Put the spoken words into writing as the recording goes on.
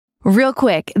Real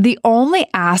quick, the only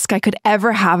ask I could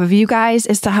ever have of you guys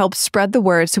is to help spread the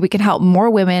word so we can help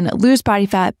more women lose body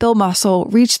fat, build muscle,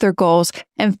 reach their goals,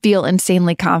 and feel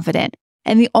insanely confident.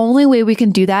 And the only way we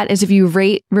can do that is if you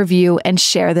rate, review, and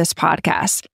share this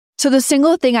podcast. So the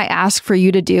single thing I ask for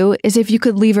you to do is if you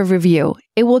could leave a review.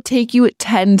 It will take you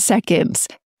 10 seconds.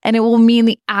 And it will mean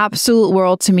the absolute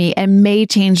world to me and may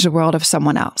change the world of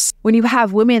someone else. When you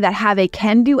have women that have a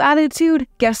can-do attitude,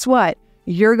 guess what?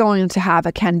 You're going to have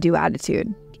a can-do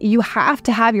attitude. You have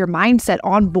to have your mindset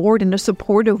on board in a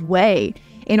supportive way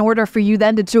in order for you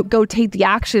then to go take the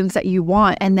actions that you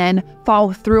want and then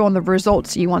follow through on the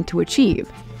results you want to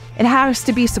achieve. It has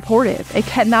to be supportive. It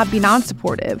cannot be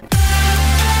non-supportive.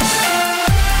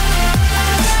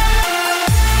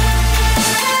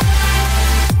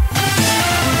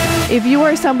 If you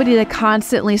are somebody that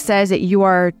constantly says that you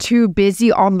are too busy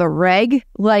on the reg,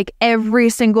 like every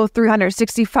single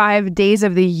 365 days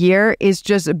of the year is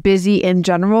just busy in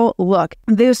general, look,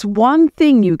 this one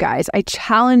thing, you guys, I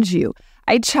challenge you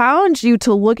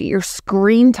to look at your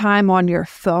screen time on your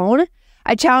phone.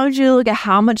 I challenge you to look at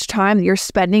how much time you're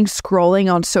spending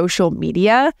scrolling on social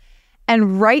media.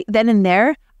 And right then and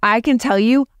there, I can tell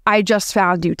you, I just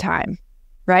found you time,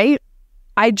 right?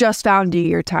 I just found you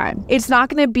your time. It's not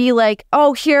going to be like,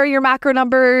 oh, here are your macro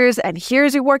numbers and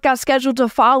here's your workout schedule to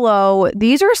follow.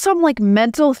 These are some like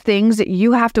mental things that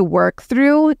you have to work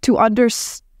through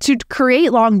to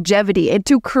create longevity and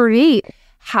to create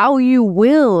how you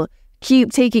will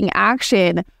keep taking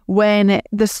action when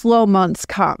the slow months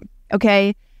come.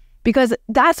 Okay? Because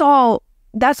that's all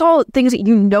things that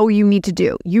you know you need to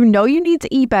do. You know you need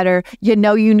to eat better. You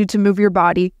know you need to move your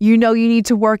body. You know you need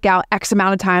to work out X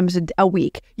amount of times a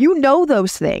week. You know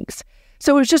those things.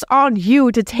 So it's just on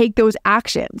you to take those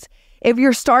actions. If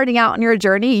you're starting out on your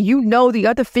journey, you know that you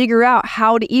have to figure out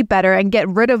how to eat better and get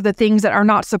rid of the things that are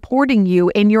not supporting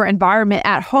you in your environment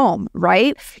at home,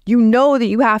 right? You know that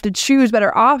you have to choose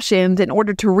better options in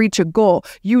order to reach a goal.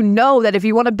 You know that if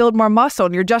you want to build more muscle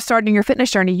and you're just starting your fitness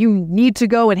journey, you need to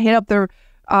go and hit up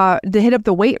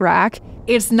the weight rack.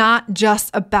 It's not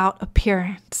just about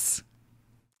appearance.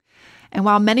 And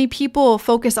while many people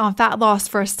focus on fat loss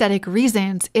for aesthetic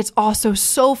reasons, it's also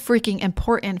so freaking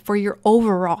important for your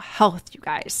overall health, you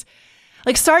guys.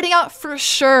 Like starting out for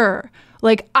sure,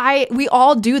 we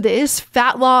all do this,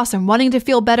 fat loss and wanting to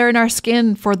feel better in our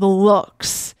skin for the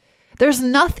looks. There's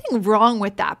nothing wrong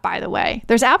with that, by the way.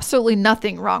 There's absolutely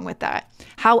nothing wrong with that.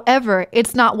 However,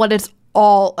 it's not what it's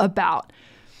all about.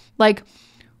 Like,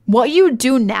 what you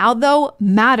do now, though,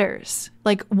 matters.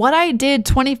 Like what I did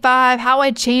 25, how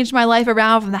I changed my life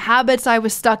around from the habits I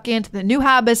was stuck in to the new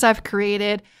habits I've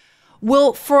created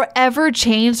will forever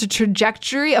change the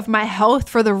trajectory of my health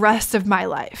for the rest of my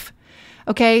life.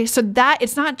 Okay, so that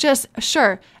it's not just,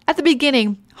 sure, at the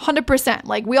beginning, 100%,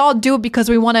 like we all do it because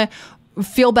we want to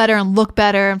feel better and look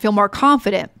better and feel more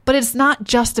confident, but it's not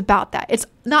just about that. It's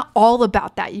not all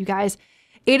about that, you guys.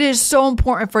 It is so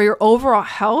important for your overall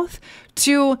health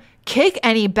to kick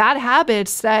any bad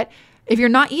habits that if you're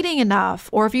not eating enough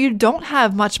or if you don't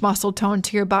have much muscle tone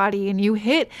to your body and you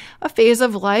hit a phase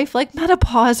of life like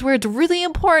menopause where it's really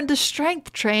important to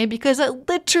strength train because it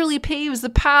literally paves the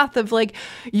path of like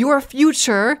your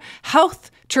future health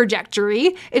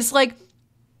trajectory. It's like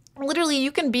literally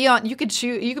you could be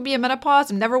in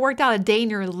menopause and never worked out a day in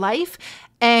your life,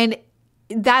 and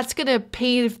that's going to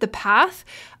pave the path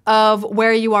of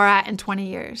where you are at in 20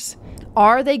 years.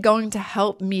 Are they going to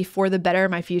help me for the better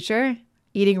of my future,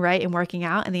 eating right and working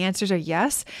out? And the answers are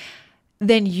yes.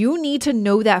 Then you need to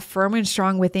know that firm and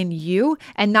strong within you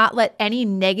and not let any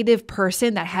negative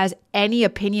person that has any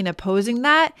opinion opposing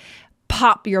that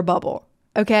pop your bubble.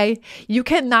 Okay? You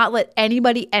cannot let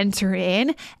anybody enter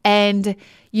in and,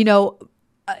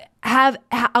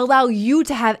 allow you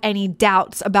to have any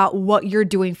doubts about what you're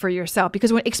doing for yourself.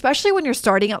 Because especially when you're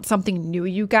starting out something new,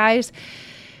 you guys,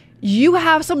 you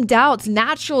have some doubts,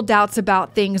 natural doubts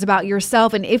about things about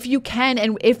yourself. And if you can,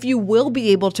 and if you will be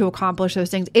able to accomplish those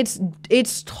things,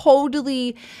 it's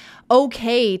totally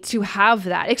okay to have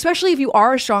that, especially if you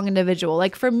are a strong individual.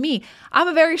 Like for me, I'm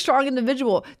a very strong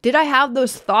individual. Did I have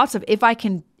those thoughts of if I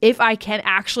can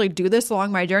actually do this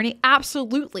along my journey?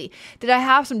 Absolutely. Did I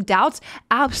have some doubts?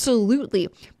 Absolutely.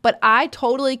 But I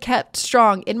totally kept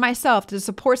strong in myself, the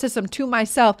support system to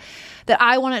myself, that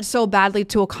I wanted so badly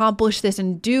to accomplish this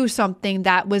and do something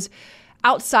that was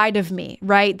outside of me,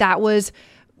 right? That was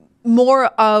more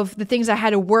of the things I had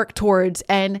to work towards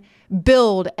and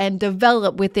build and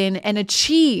develop within and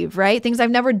achieve, right? Things I've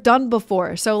never done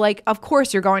before. So like, of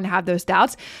course you're going to have those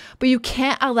doubts, but you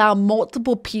can't allow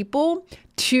multiple people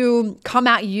to come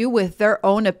at you with their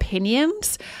own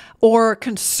opinions or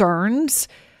concerns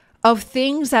of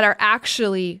things that are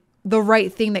actually the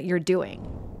right thing that you're doing.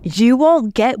 You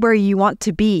won't get where you want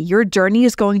to be. Your journey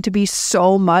is going to be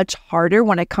so much harder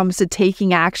when it comes to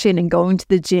taking action and going to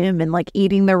the gym and like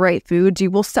eating the right foods.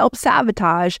 You will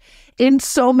self-sabotage in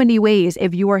so many ways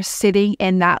if you are sitting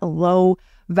in that low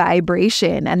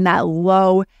vibration and that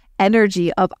low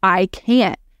energy of I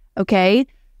can't, okay?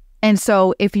 And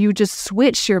so if you just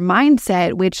switch your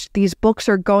mindset, which these books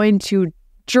are going to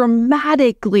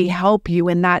dramatically help you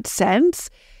in that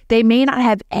sense, they may not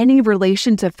have any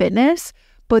relation to fitness,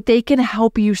 but they can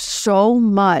help you so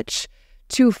much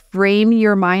to frame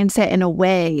your mindset in a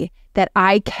way that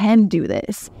I can do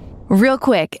this. Real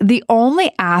quick, the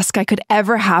only ask I could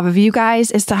ever have of you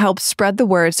guys is to help spread the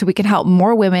word so we can help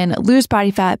more women lose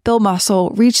body fat, build muscle,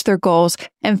 reach their goals,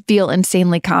 and feel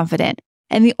insanely confident.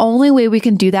 And the only way we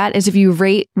can do that is if you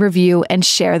rate, review, and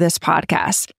share this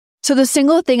podcast. So the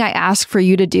single thing I ask for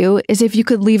you to do is if you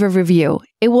could leave a review.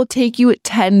 It will take you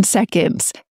 10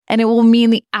 seconds. And it will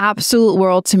mean the absolute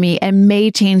world to me and may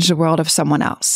change the world of someone else.